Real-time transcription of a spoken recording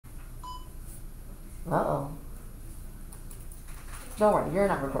Uh-oh. Don't worry, you're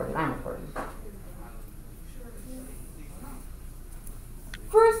not recording. I'm recording.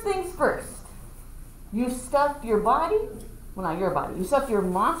 First things first. You stuffed your body. Well, not your body. You stuffed your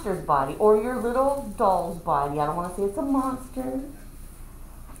monster's body or your little doll's body. I don't want to say it's a monster.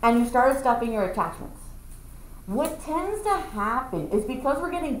 And you started stuffing your attachments. What tends to happen is because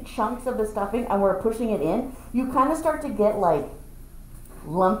we're getting chunks of the stuffing and we're pushing it in, you kind of start to get like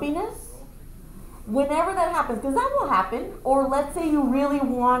lumpiness. Whenever that happens, because that will happen, or let's say you really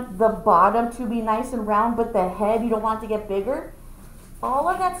want the bottom to be nice and round, but the head you don't want to get bigger, all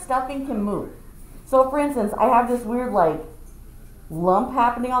of that stuffing can move. So for instance, I have this weird like lump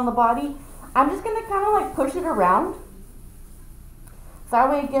happening on the body. I'm just going to kind of like push it around. So that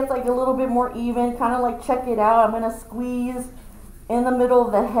way it gets like a little bit more even, kind of like check it out. I'm going to squeeze in the middle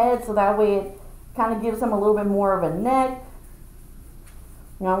of the head so that way it kind of gives them a little bit more of a neck.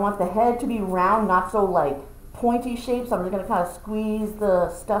 You know, I want the head to be round, not so like pointy shape. So I'm just going to kind of squeeze the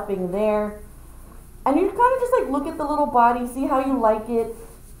stuffing there. And you kind of just like look at the little body, see how you like it.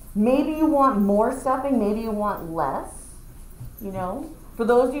 Maybe you want more stuffing, maybe you want less, you know. For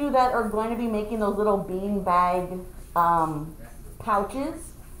those of you that are going to be making those little bean bag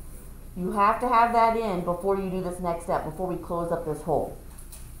pouches, you have to have that in before you do this next step, before we close up this hole.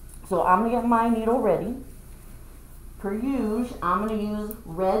 So I'm going to get my needle ready. Per usual, I'm going to use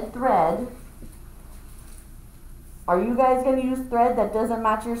red thread. Are you guys going to use thread that doesn't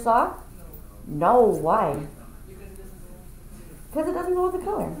match your sock? No, why? Because it doesn't go with the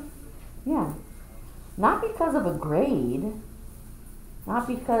color. Yeah. Not because of a grade. Not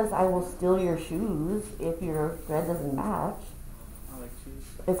because I will steal your shoes if your thread doesn't match.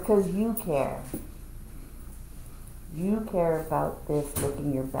 It's because you care. You care about this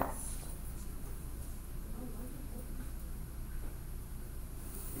looking your best.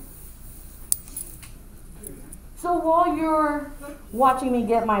 So while you're watching me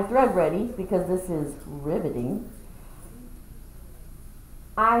get my thread ready, because this is riveting,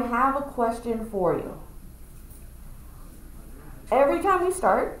 I have a question for you. Every time we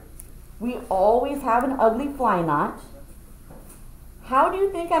start, we always have an ugly fly knot. How do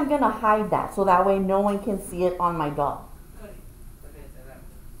you think I'm going to hide that so that way no one can see it on my doll?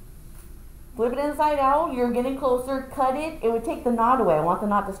 Flip it inside out, you're getting closer, cut it, it would take the knot away. I want the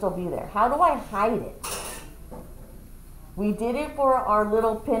knot to still be there. How do I hide it? We did it for our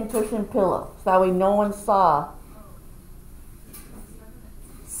little pin cushion pillow, so that way no one saw.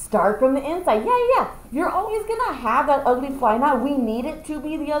 Start from the inside. Yeah. You're always going to have that ugly fly knot. We need it to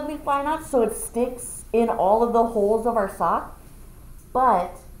be the ugly fly knot so it sticks in all of the holes of our sock,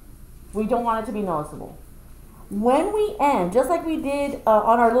 but we don't want it to be noticeable. When we end, just like we did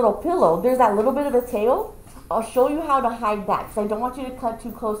on our little pillow, there's that little bit of a tail. I'll show you how to hide that because I don't want you to cut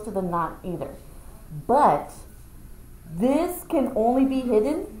too close to the knot either. But this can only be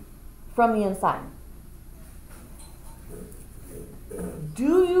hidden from the inside.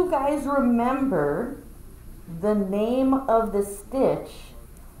 Do you guys remember the name of the stitch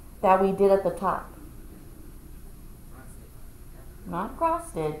that we did at the top? Not cross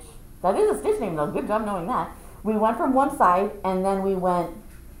stitch. That is a stitch name though. Good job knowing that. We went from one side and then we went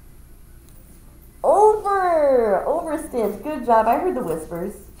over stitch. Good job. I heard the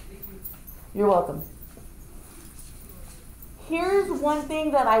whispers. You're welcome. Here's one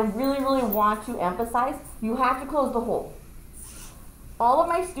thing that I really want to emphasize. You have to close the hole. All of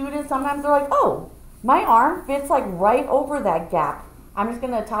my students, sometimes they're like, oh, my arm fits like right over that gap. I'm just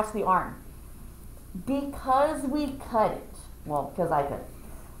going to attach the arm. Because we cut it, well, because I cut it,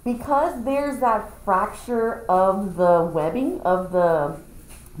 because there's that fracture of the webbing, of the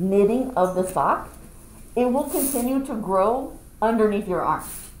knitting of the sock, it will continue to grow underneath your arm.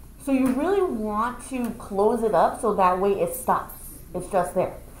 So you really want to close it up so that way it stops. It's just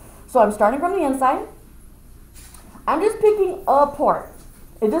there. So I'm starting from the inside. I'm just picking a part.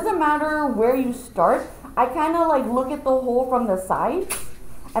 It doesn't matter where you start. I kind of like look at the hole from the side,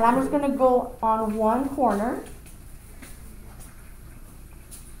 and I'm just going to go on one corner.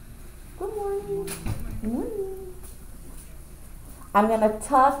 Good morning. Good morning. I'm going to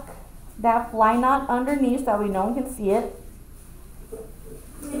tuck that fly knot underneath so that way no one can see it.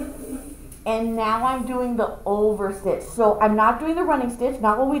 And now I'm doing the over stitch. So I'm not doing the running stitch,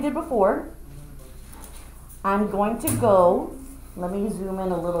 not what we did before. I'm going to go, let me zoom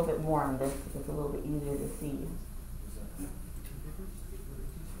in a little bit more on this, it's a little bit easier to see.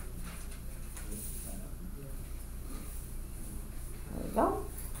 There we go.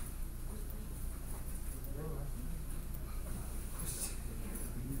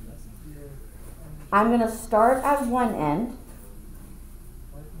 I'm going to start at one end.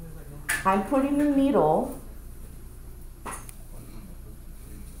 I'm putting the needle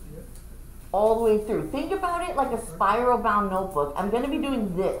all the way through. Think about it like a spiral bound notebook. I'm going to be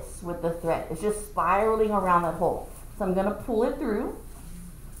doing this with the thread. It's just spiraling around that hole. So I'm going to pull it through.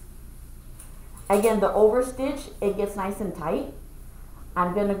 Again, the overstitch, it gets nice and tight.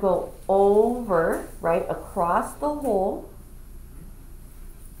 I'm going to go over, right, across the hole,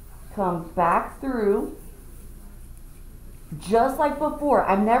 come back through, just like before.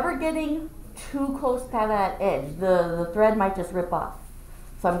 I'm never getting too close to that edge. The thread might just rip off.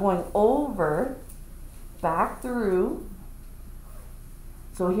 So I'm going over, back through.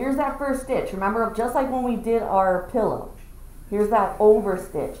 So here's that first stitch. Remember, just like when we did our pillow, here's that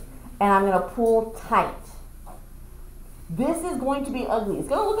overstitch. And I'm going to pull tight. This is going to be ugly. It's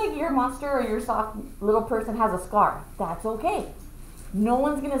going to look like your monster or your soft little person has a scar. That's okay. No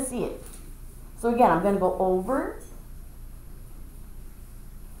one's going to see it. So again, I'm going to go over.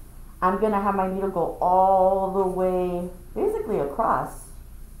 I'm going to have my needle go all the way, basically across.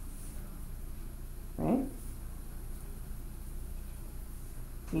 Right?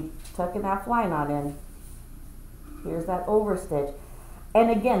 Keep tucking that fly knot in. Here's that overstitch. And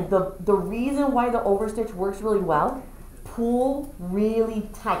again, the reason why the overstitch works really well, pull really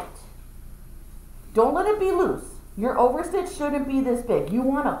tight. Don't let it be loose. Your overstitch shouldn't be this big. You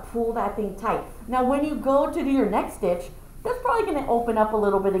want to pull that thing tight. Now when you go to do your next stitch, that's probably going to open up a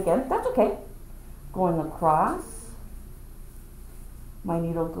little bit again. That's okay. Going across. My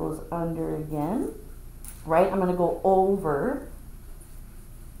needle goes under again. Right? I'm going to go over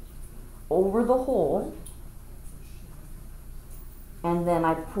the hole. And then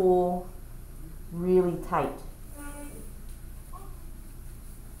I pull really tight.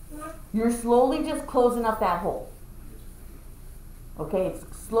 You're slowly just closing up that hole. Okay,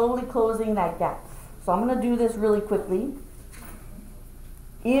 it's slowly closing that gap. So I'm going to do this really quickly.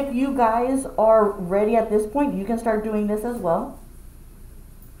 If you guys are ready at this point, you can start doing this as well.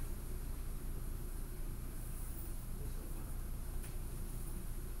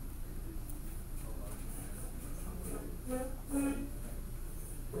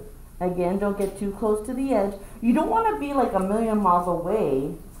 Again, don't get too close to the edge. You don't want to be like a million miles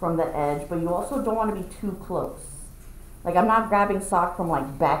away from the edge, but you also don't want to be too close. Like I'm not grabbing Sock from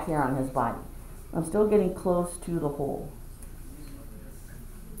like back here on his body. I'm still getting close to the hole.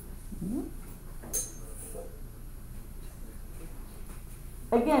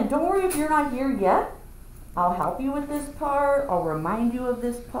 Again, don't worry if you're not here yet. I'll help you with this part. I'll remind you of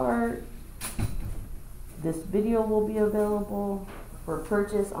this part. This video will be available for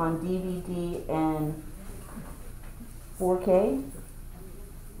purchase on DVD and 4K.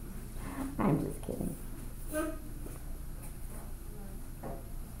 I'm just kidding.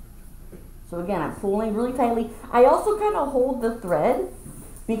 So again, I'm pulling really tightly. I also kind of hold the thread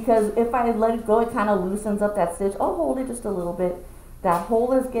because if I let it go, it kind of loosens up that stitch. I'll hold it just a little bit. That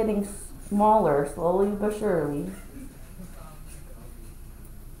hole is getting smaller, slowly but surely.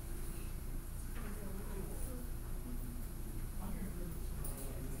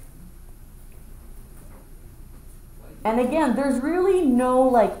 And again, there's really no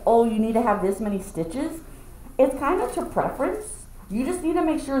like, oh, you need to have this many stitches. It's kind of to preference. You just need to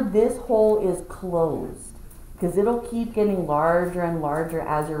make sure this hole is closed because it'll keep getting larger and larger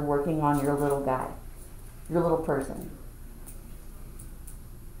as you're working on your little guy, your little person.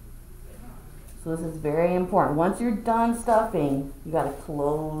 So this is very important. Once you're done stuffing, you got to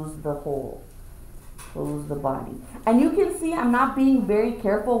close the hole. Close the body. And you can see I'm not being very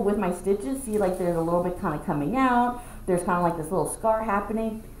careful with my stitches. See, like there's a little bit kind of coming out. There's kind of like this little scar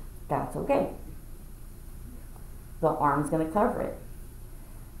happening. That's okay. The arm's going to cover it.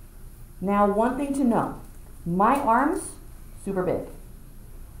 Now, one thing to know. My arms, super big.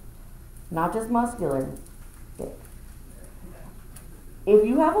 Not just muscular, big. If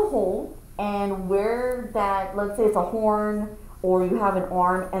you have a hole and where that, let's say it's a horn or you have an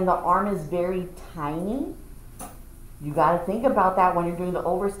arm and the arm is very tiny, you got to think about that when you're doing the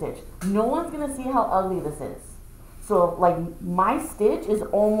overstitch. No one's going to see how ugly this is. So like my stitch is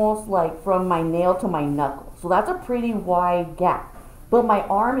almost like from my nail to my knuckle. So that's a pretty wide gap. But my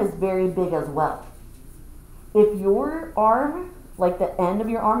arm is very big as well. If your arm, like the end of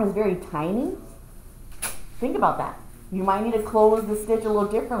your arm is very tiny, think about that. You might need to close the stitch a little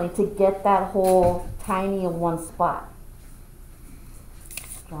differently to get that hole tiny in one spot.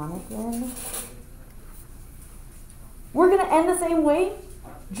 Strong again. We're going to end the same way.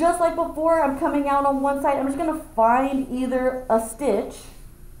 Just like before, I'm coming out on one side. I'm just going to find either a stitch,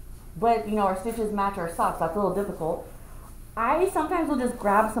 but you know, our stitches match our socks. That's a little difficult. I sometimes will just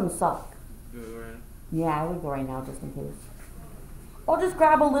grab some sock. Do it right now? Yeah, I would go right now just in case. I'll just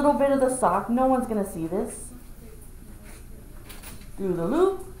grab a little bit of the sock. No one's going to see this. Through the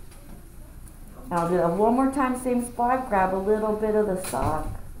loop. And I'll do that one more time, same spot. Grab a little bit of the sock.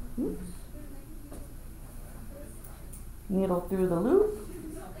 Oops. Needle through the loop.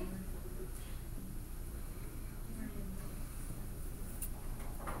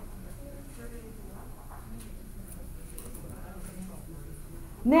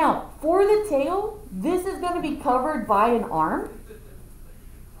 Now, for the tail, this is going to be covered by an arm.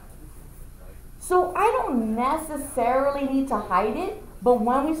 So I don't necessarily need to hide it, but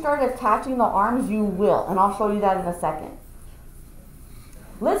when we start attaching the arms, you will, and I'll show you that in a second.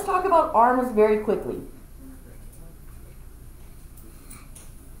 Let's talk about arms very quickly.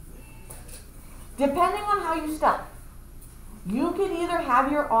 Depending on how you stuff, you can either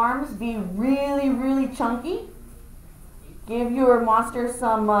have your arms be really, really chunky, give your monster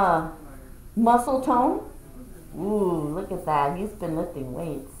some muscle tone. Ooh, look at that. He's been lifting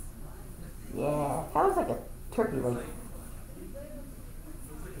weights. Yeah, that looks like a turkey leg.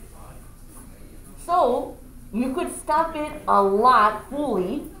 So, you could stuff it a lot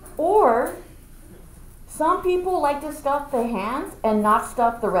fully, or some people like to stuff the hands and not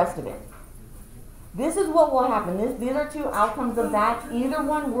stuff the rest of it. This is what will happen. These are two outcomes of that. Either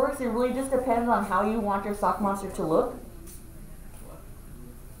one works. It really just depends on how you want your sock monster to look.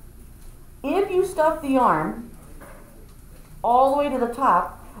 If you stuff the arm all the way to the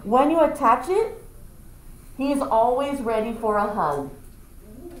top, when you attach it, he's always ready for a hug.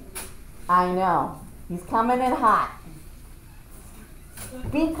 I know. He's coming in hot.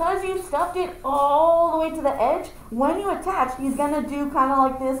 Because you stuffed it all the way to the edge, when you attach, he's going to do kind of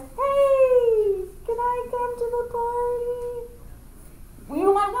like this, hey, can I come to the party?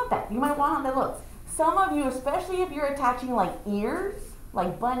 You might want that. You might want how that looks. Some of you, especially if you're attaching like ears,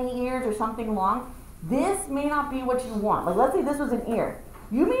 like bunny ears or something long, this may not be what you want. Like let's say this was an ear.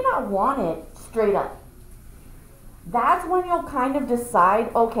 You may not want it straight up. That's when you'll kind of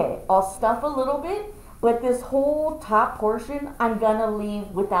decide, okay, I'll stuff a little bit, but this whole top portion I'm gonna leave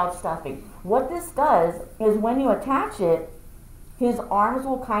without stuffing. What this does is when you attach it, his arms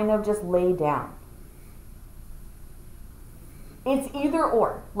will kind of just lay down. It's either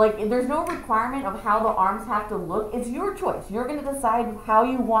or. Like there's no requirement of how the arms have to look. It's your choice. You're gonna decide how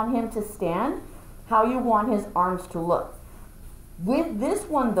you want him to stand, how you want his arms to look. With this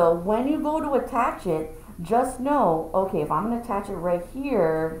one though, when you go to attach it, just know, okay, if I'm going to attach it right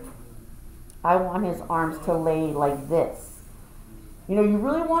here, I want his arms to lay like this. You know, you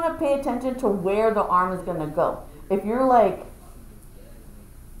really want to pay attention to where the arm is going to go. If you're like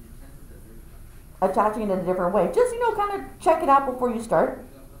attaching it in a different way, just, you know, kind of check it out before you start.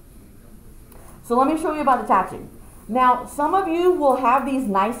 So let me show you about attaching. Now, some of you will have these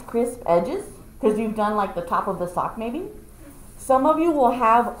nice crisp edges because you've done like the top of the sock maybe. Some of you will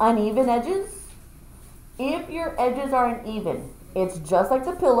have uneven edges. If your edges are uneven, it's just like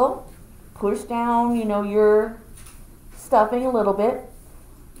the pillow. Push down, you know, your stuffing a little bit.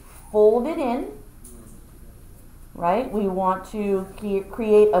 Fold it in, right? We want to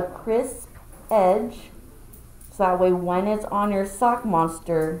create a crisp edge. So that way when it's on your sock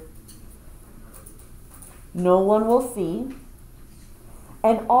monster, no one will see.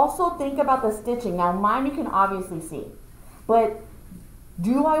 And also think about the stitching. Now mine you can obviously see, but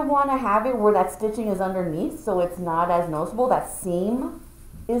do I want to have it where that stitching is underneath so it's not as noticeable? That seam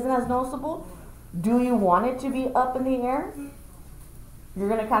isn't as noticeable? Do you want it to be up in the air? You're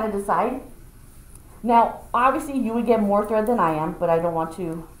going to kind of decide. Now, obviously you would get more thread than I am, but I don't want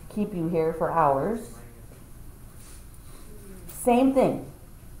to keep you here for hours. Same thing.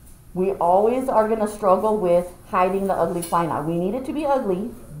 We always are going to struggle with hiding the ugly fly knot. We need it to be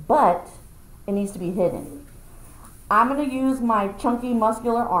ugly, but it needs to be hidden. I'm going to use my chunky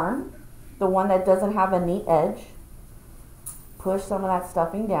muscular arm, the one that doesn't have a neat edge. Push some of that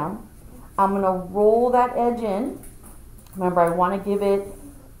stuffing down. I'm going to roll that edge in. Remember, I want to give it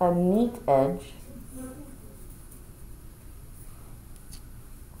a neat edge.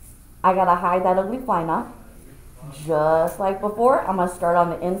 I got to hide that ugly fly knot. Just like before, I'm going to start on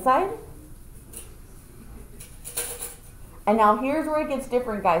the inside. And now here's where it gets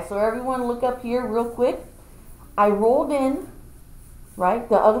different, guys. So everyone look up here real quick. I rolled in, right?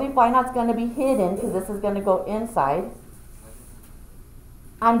 The ugly fly knot's going to be hidden because this is going to go inside.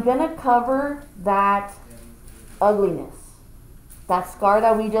 I'm going to cover that ugliness. That scar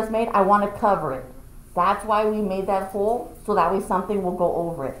that we just made, I want to cover it. That's why we made that hole, so that way something will go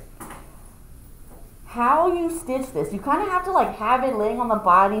over it. How you stitch this, you kind of have to like have it laying on the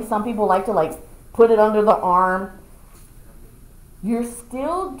body. Some people like to like put it under the arm. You're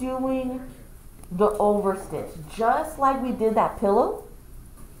still doing the overstitch. Just like we did that pillow,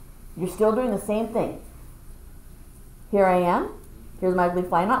 you're still doing the same thing. Here I am. Here's my ugly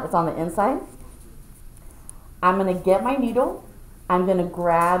fly knot. It's on the inside. I'm going to get my needle. I'm going to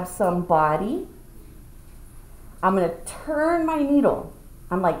grab some body. I'm going to turn my needle.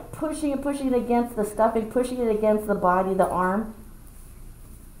 I'm like pushing it against the stuffing, pushing it against the body, the arm.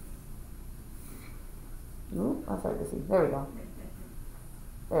 Ooh, that's hard to see. There we go.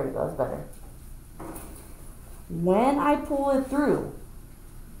 There we go. It's better. When I pull it through,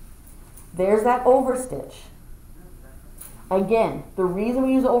 there's that overstitch. Again, the reason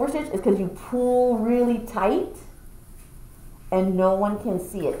we use the overstitch is because you pull really tight and no one can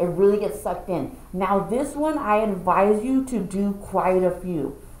see it. It really gets sucked in. Now this one, I advise you to do quite a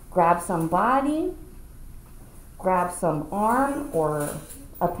few. Grab some body, grab some arm or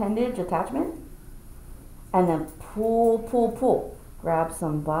appendage attachment, and then pull, pull, pull. Grab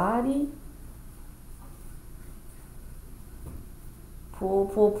some body, pull,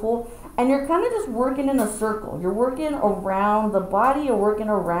 pull, pull. And you're kind of just working in a circle. You're working around the body, you're working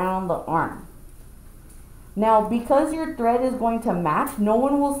around the arm. Now, because your thread is going to match, no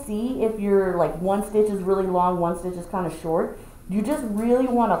one will see if you're like one stitch is really long, one stitch is kind of short. You just really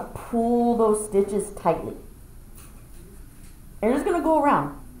want to pull those stitches tightly. And you're just going to go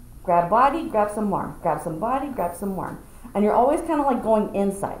around. Grab body, grab some arm. Grab some body, grab some arm. And you're always kind of like going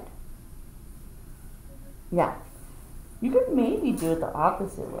inside. Yeah. You could maybe do it the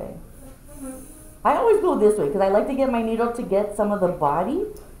opposite way. I always go this way because I like to get my needle to get some of the body,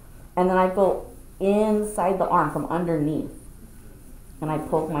 and then I go inside the arm from underneath and I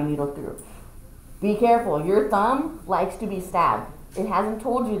poke my needle through. Be careful, your thumb likes to be stabbed. It hasn't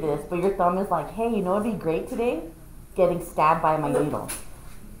told you this, but your thumb is like, hey, you know what'd be great today? Getting stabbed by my needle.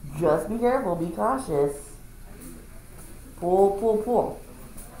 Just be careful, be cautious. Pull, pull, pull.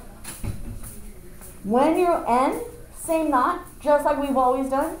 When you end, same knot, just like we've always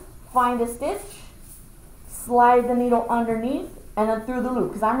done. Find a stitch, slide the needle underneath, and then through the loop,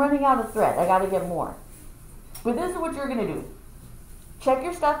 because I'm running out of thread. I got to get more. But this is what you're going to do. Check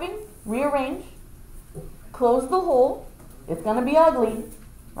your stuffing, rearrange, close the hole. It's going to be ugly,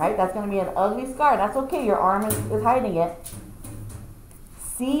 right? That's going to be an ugly scar. That's okay. Your arm is hiding it.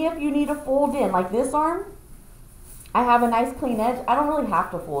 See if you need to fold in. Like this arm, I have a nice clean edge. I don't really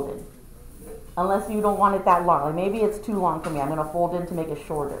have to fold it unless you don't want it that long. Like maybe it's too long for me. I'm going to fold in to make it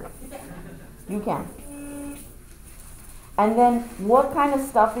shorter. You can. And then what kind of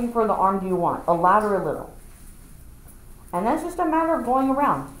stuffing for the arm do you want? A lot or a little? And that's just a matter of going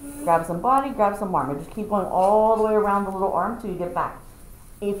around. Grab some body, grab some arm. And just keep going all the way around the little arm till you get back.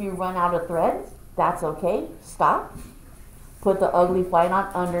 If you run out of thread, that's okay. Stop. Put the ugly fly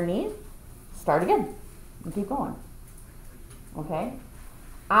knot underneath. Start again. And keep going. Okay?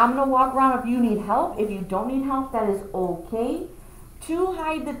 I'm going to walk around if you need help. If you don't need help, that is okay. To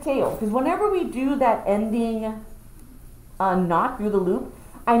hide the tail. Because whenever we do that ending knot through the loop,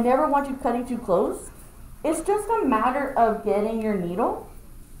 I never want you cutting too close. It's just a matter of getting your needle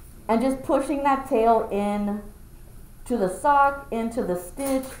and just pushing that tail in to the sock, into the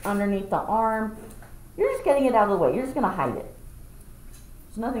stitch, underneath the arm. You're just getting it out of the way. You're just going to hide it.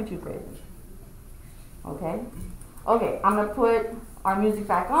 It's nothing too crazy. Okay? Okay, I'm going to put our music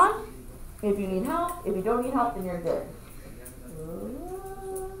back on. If you need help, if you don't need help, then you're good.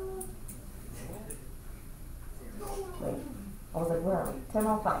 Wait, I was like, where are we?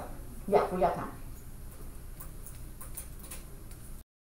 10:05. Yeah, we got time.